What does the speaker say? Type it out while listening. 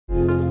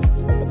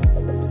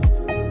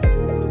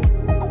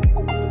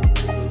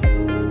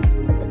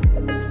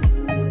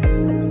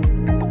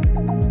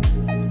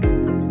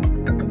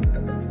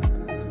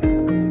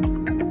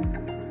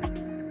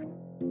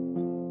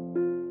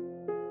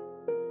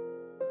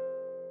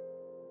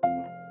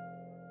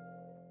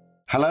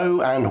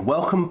Hello and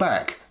welcome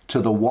back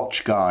to the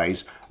Watch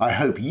Guys. I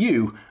hope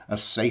you are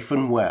safe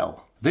and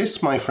well.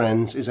 This, my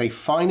friends, is a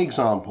fine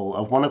example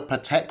of one of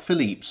Patek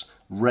Philippe's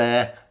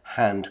rare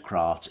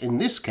handcrafts, in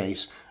this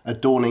case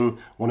adorning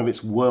one of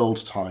its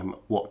world time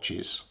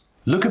watches.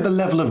 Look at the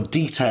level of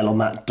detail on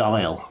that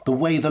dial, the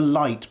way the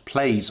light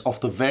plays off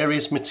the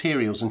various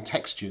materials and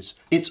textures,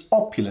 its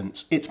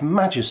opulence, its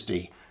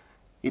majesty,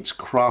 its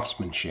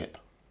craftsmanship.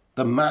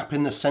 The map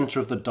in the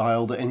centre of the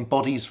dial that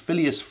embodies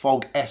Phileas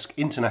Fogg-esque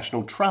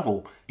international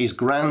travel is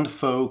grand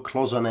faux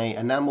cloisonné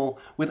enamel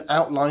with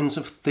outlines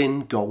of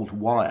thin gold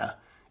wire.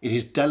 It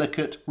is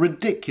delicate,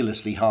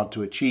 ridiculously hard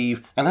to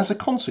achieve, and as a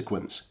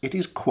consequence, it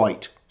is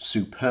quite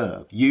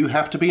superb. You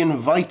have to be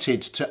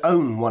invited to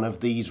own one of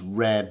these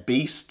rare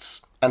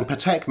beasts, and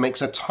Patek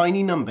makes a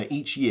tiny number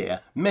each year,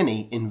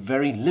 many in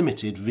very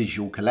limited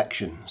visual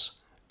collections.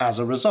 As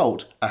a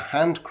result, a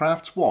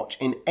handcrafts watch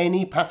in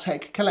any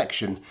Patek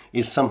collection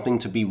is something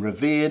to be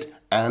revered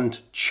and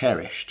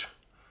cherished.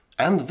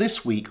 And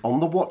this week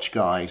on the Watch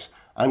Guys,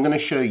 I'm going to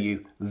show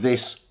you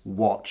this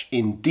watch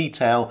in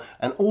detail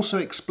and also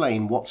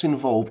explain what's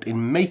involved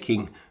in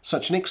making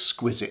such an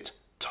exquisite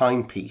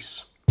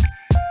timepiece.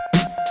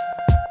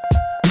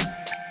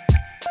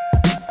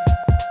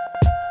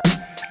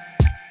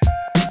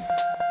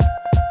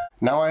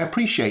 Now, I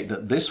appreciate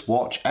that this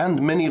watch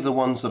and many of the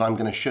ones that I'm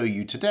going to show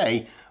you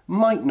today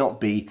might not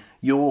be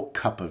your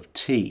cup of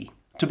tea.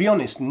 To be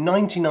honest,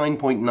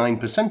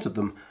 99.9% of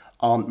them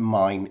aren't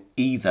mine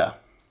either.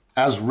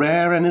 As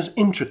rare and as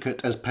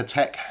intricate as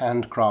Patek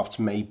handcrafts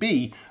may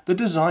be, the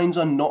designs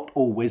are not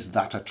always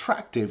that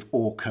attractive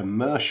or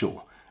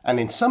commercial, and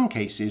in some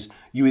cases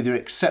you either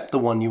accept the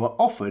one you are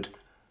offered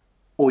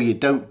or you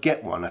don't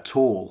get one at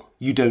all.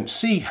 You don't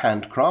see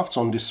handcrafts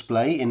on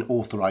display in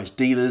authorised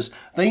dealers,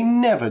 they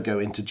never go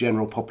into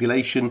general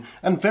population,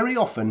 and very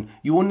often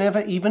you will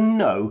never even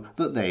know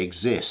that they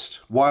exist.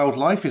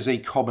 Wildlife is a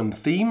common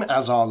theme,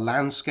 as are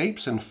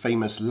landscapes and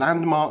famous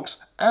landmarks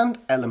and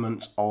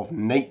elements of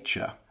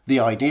nature.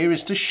 The idea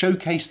is to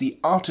showcase the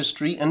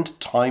artistry and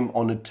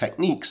time-honoured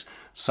techniques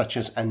such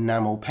as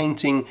enamel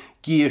painting,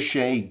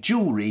 guilloche,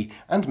 jewellery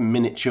and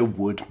miniature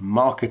wood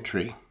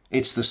marquetry.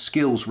 It's the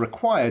skills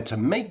required to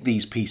make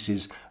these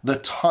pieces, the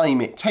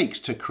time it takes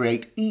to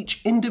create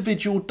each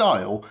individual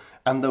dial,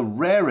 and the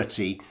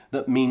rarity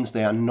that means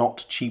they are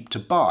not cheap to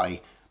buy,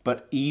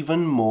 but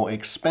even more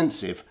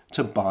expensive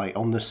to buy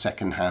on the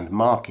second-hand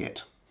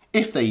market,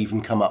 if they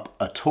even come up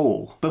at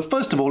all. But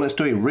first of all, let's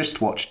do a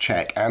wristwatch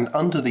check, and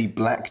under the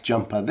black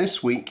jumper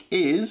this week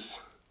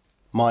is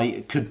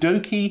my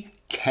Kudoke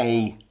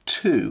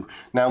K2.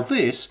 Now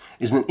this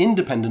is an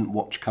independent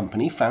watch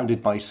company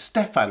founded by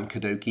Stefan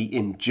Kudoke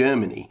in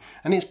Germany,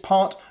 and it's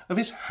part of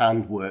his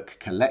handwork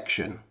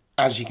collection.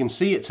 As you can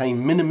see, it's a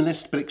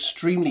minimalist but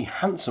extremely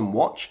handsome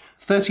watch,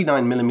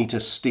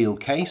 39mm steel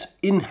case,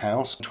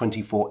 in-house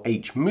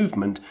 24H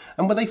movement,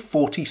 and with a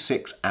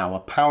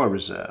 46-hour power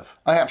reserve.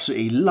 I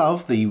absolutely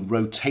love the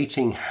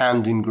rotating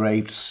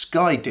hand-engraved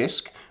sky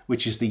disc,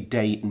 which is the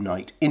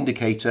day-night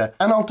indicator,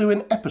 and I'll do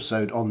an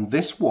episode on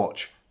this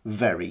watch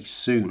very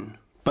soon.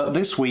 But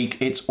this week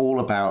it's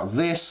all about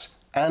this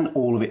and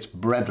all of its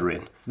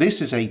brethren.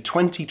 This is a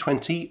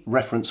 2020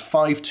 reference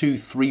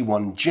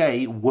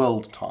 5231J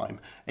world time,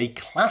 a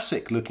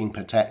classic looking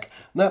Patek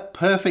that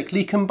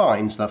perfectly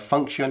combines the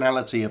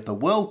functionality of the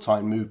world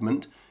time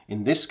movement,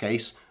 in this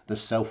case the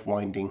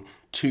self-winding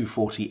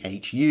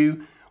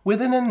 240HU,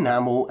 with an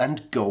enamel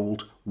and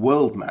gold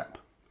world map.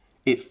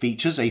 It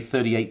features a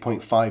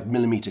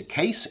 38.5mm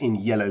case in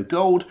yellow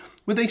gold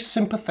with a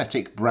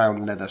sympathetic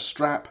brown leather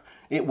strap.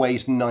 It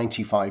weighs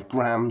 95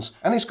 grams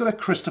and it's got a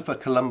Christopher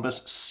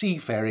Columbus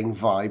seafaring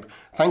vibe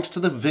thanks to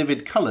the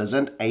vivid colours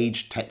and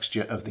aged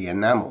texture of the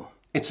enamel.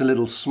 It's a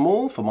little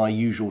small for my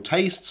usual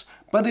tastes,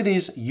 but it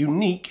is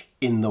unique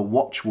in the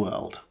watch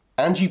world.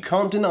 And you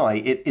can't deny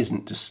it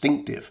isn't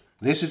distinctive.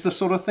 This is the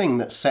sort of thing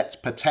that sets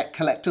Patek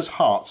collectors'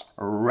 hearts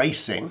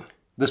racing.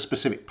 The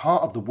specific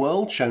part of the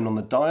world shown on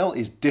the dial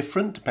is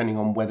different depending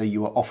on whether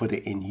you are offered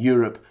it in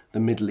Europe, the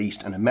Middle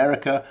East and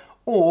America,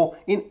 or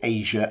in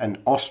Asia and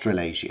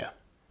Australasia.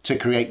 To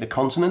create the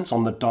continents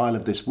on the dial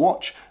of this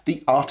watch,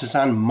 the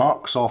artisan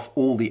marks off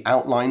all the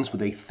outlines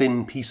with a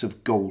thin piece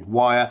of gold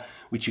wire,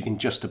 which you can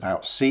just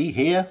about see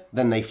here.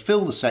 Then they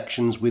fill the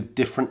sections with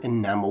different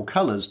enamel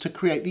colours to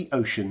create the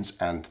oceans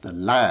and the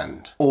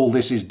land. All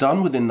this is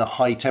done within the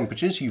high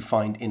temperatures you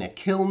find in a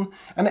kiln,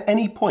 and at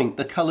any point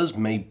the colours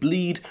may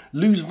bleed,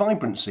 lose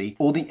vibrancy,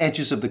 or the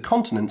edges of the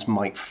continents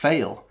might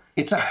fail.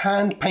 It's a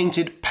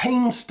hand-painted,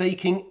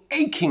 painstaking,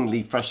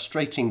 achingly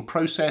frustrating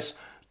process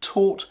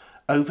taught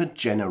over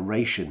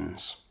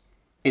generations.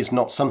 It's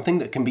not something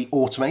that can be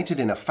automated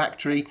in a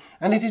factory,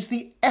 and it is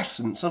the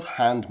essence of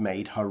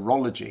handmade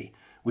horology,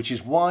 which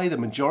is why the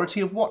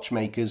majority of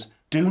watchmakers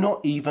do not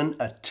even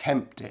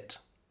attempt it.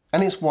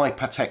 And it's why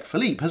Patek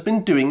Philippe has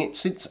been doing it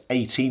since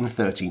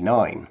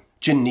 1839.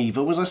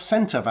 Geneva was a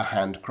centre for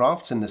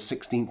handcrafts in the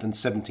 16th and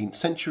 17th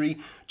century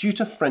due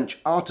to French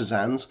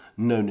artisans,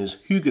 known as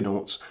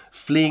Huguenots,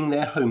 fleeing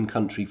their home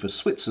country for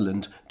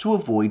Switzerland to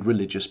avoid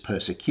religious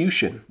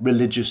persecution.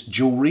 Religious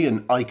jewellery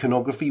and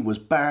iconography was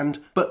banned,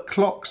 but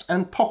clocks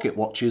and pocket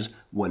watches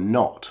were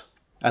not.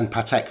 And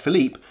Patek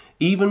Philippe,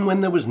 even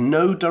when there was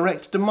no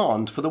direct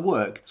demand for the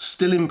work,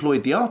 still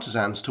employed the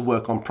artisans to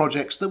work on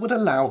projects that would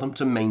allow them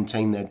to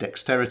maintain their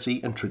dexterity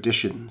and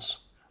traditions.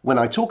 When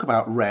I talk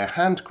about rare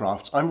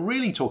handcrafts, I'm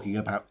really talking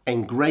about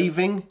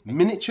engraving,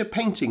 miniature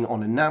painting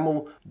on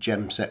enamel,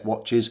 gem set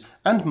watches,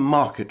 and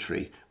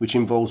marquetry, which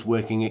involves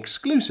working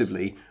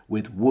exclusively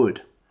with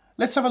wood.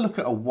 Let's have a look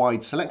at a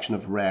wide selection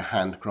of rare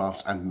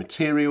handcrafts and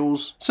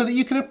materials so that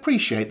you can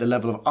appreciate the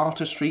level of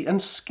artistry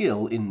and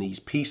skill in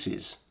these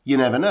pieces. You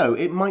never know,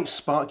 it might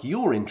spark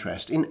your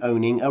interest in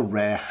owning a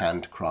rare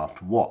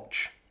handcraft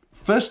watch.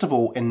 First of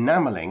all,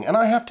 enamelling, and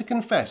I have to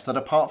confess that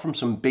apart from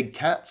some big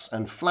cats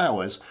and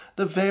flowers,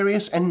 the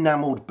various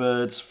enamelled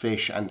birds,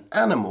 fish and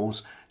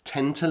animals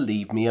tend to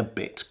leave me a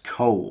bit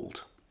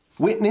cold.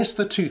 Witness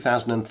the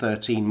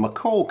 2013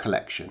 McCall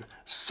collection.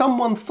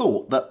 Someone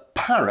thought that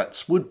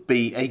parrots would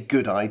be a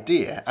good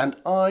idea, and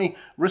I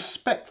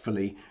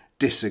respectfully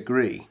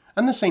disagree.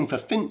 And the same for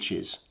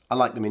finches. I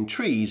like them in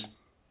trees,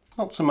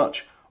 not so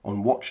much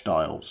on watch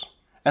dials.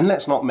 And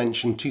let's not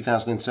mention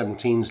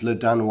 2017's Le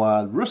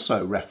Danois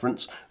Rousseau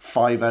reference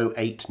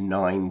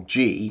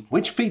 5089G,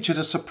 which featured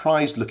a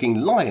surprised-looking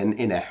lion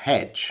in a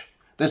hedge.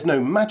 There's no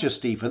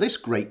majesty for this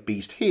great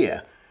beast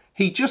here.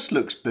 He just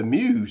looks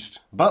bemused.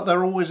 But there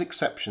are always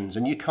exceptions,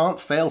 and you can't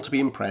fail to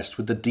be impressed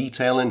with the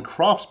detail and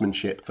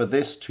craftsmanship for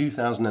this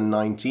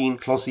 2019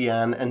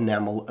 Closian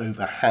enamel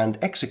over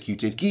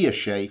hand-executed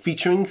guilloche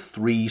featuring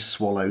 3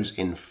 swallows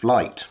in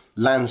flight.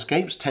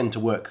 Landscapes tend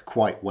to work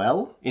quite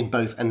well in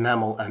both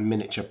enamel and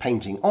miniature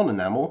painting on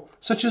enamel,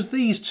 such as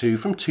these two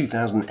from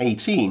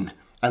 2018,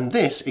 and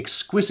this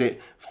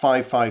exquisite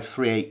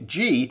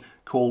 5538G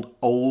called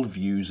Old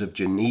Views of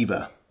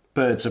Geneva.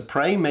 Birds of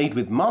prey made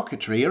with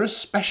marquetry are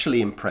especially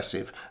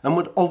impressive and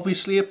would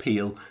obviously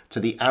appeal to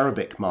the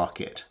Arabic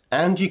market.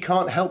 And you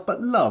can't help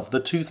but love the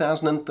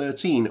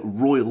 2013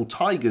 Royal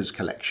Tigers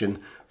collection,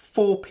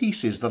 4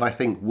 pieces that I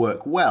think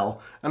work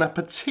well and are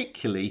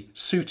particularly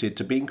suited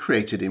to being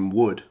created in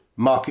wood.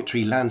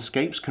 Marquetry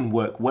landscapes can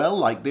work well,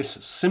 like this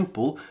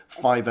simple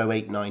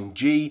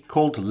 5089G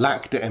called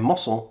Lac de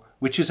Emosson,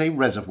 which is a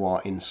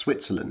reservoir in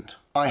Switzerland.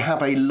 I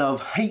have a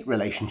love-hate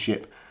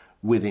relationship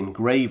with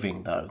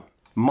engraving though.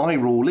 My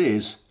rule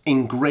is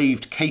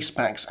engraved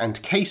casebacks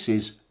and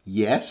cases,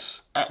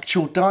 yes.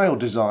 Actual dial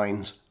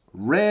designs,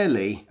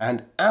 rarely.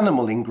 And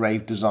animal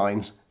engraved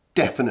designs,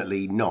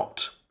 definitely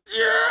not.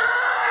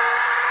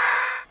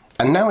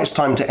 And now it's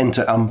time to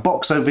enter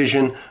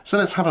Unboxovision, so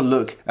let's have a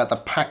look at the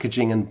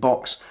packaging and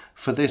box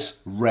for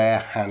this rare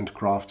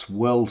handcrafts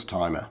world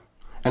timer.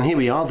 And here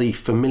we are, the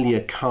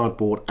familiar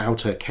cardboard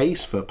outer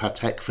case for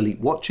Patek Philippe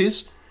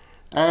watches.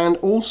 And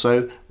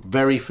also,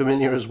 very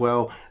familiar as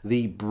well,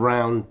 the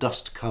brown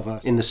dust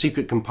cover. In the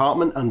secret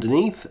compartment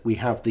underneath, we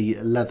have the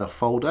leather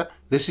folder.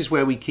 This is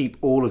where we keep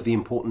all of the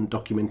important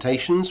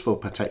documentations for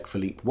Patek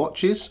Philippe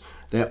watches.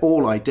 They're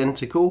all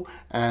identical,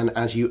 and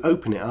as you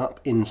open it up,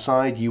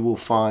 inside you will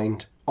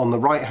find, on the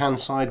right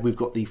hand side, we've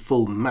got the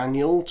full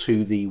manual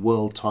to the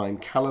World Time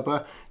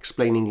Caliber,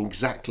 explaining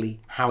exactly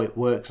how it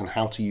works and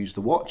how to use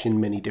the watch in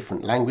many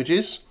different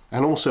languages.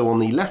 And also on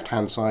the left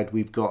hand side,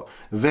 we've got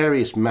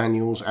various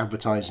manuals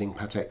advertising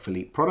Patek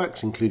Philippe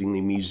products, including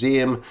the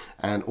museum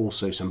and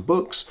also some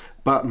books.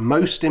 But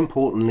most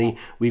importantly,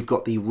 we've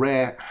got the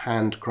Rare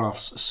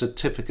Handcrafts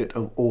Certificate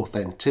of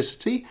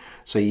Authenticity.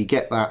 So you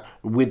get that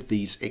with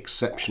these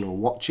exceptional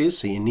watches,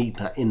 so you need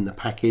that in the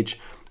package.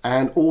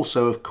 And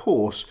also, of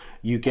course,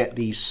 you get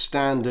the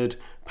standard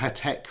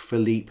Patek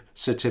Philippe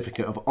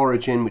Certificate of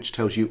Origin, which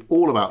tells you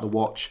all about the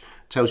watch,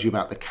 tells you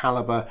about the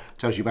caliber,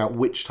 tells you about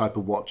which type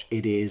of watch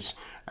it is,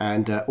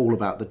 and all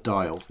about the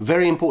dial.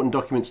 Very important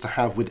documents to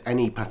have with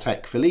any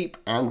Patek Philippe,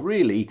 and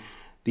really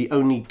the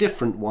only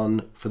different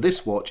one for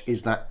this watch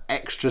is that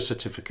extra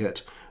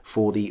certificate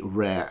for the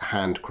rare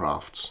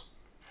handcrafts.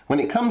 When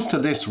it comes to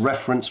this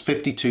reference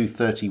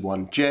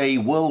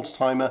 5231J World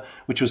Timer,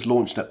 which was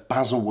launched at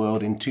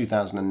Baselworld in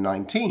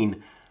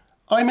 2019,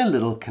 I'm a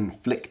little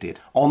conflicted.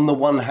 On the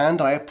one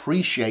hand, I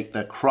appreciate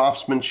the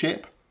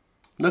craftsmanship.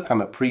 Look,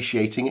 I'm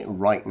appreciating it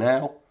right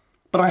now.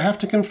 But I have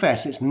to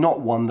confess it's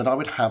not one that I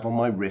would have on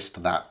my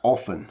wrist that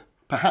often.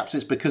 Perhaps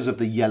it's because of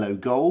the yellow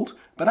gold,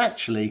 but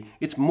actually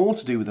it's more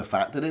to do with the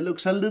fact that it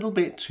looks a little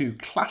bit too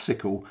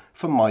classical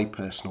for my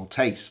personal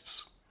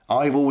tastes.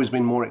 I've always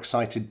been more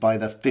excited by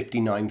the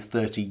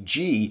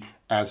 5930G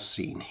as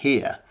seen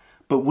here.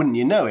 But wouldn't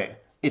you know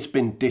it, it's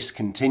been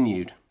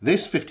discontinued.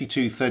 This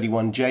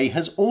 5231J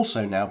has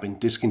also now been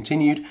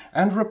discontinued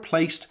and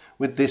replaced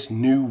with this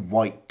new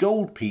white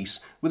gold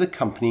piece with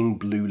accompanying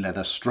blue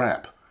leather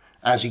strap.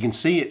 As you can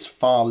see, it's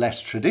far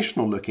less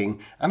traditional looking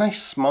and a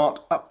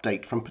smart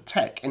update from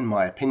Patek in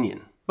my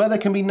opinion. But there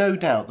can be no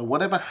doubt that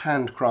whatever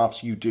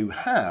handcrafts you do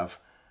have,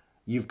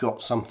 you've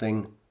got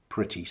something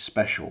pretty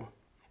special.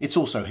 It's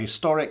also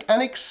historic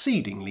and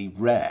exceedingly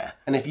rare.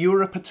 And if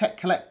you're a Patek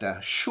collector,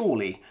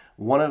 surely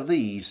one of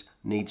these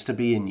needs to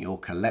be in your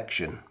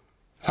collection.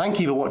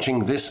 Thank you for watching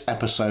this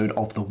episode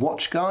of The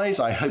Watch Guys.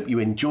 I hope you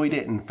enjoyed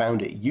it and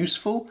found it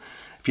useful.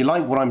 If you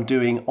like what I'm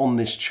doing on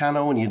this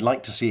channel and you'd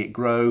like to see it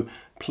grow,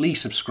 please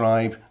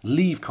subscribe,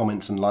 leave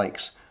comments and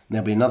likes. And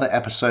there'll be another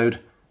episode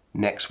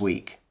next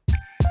week.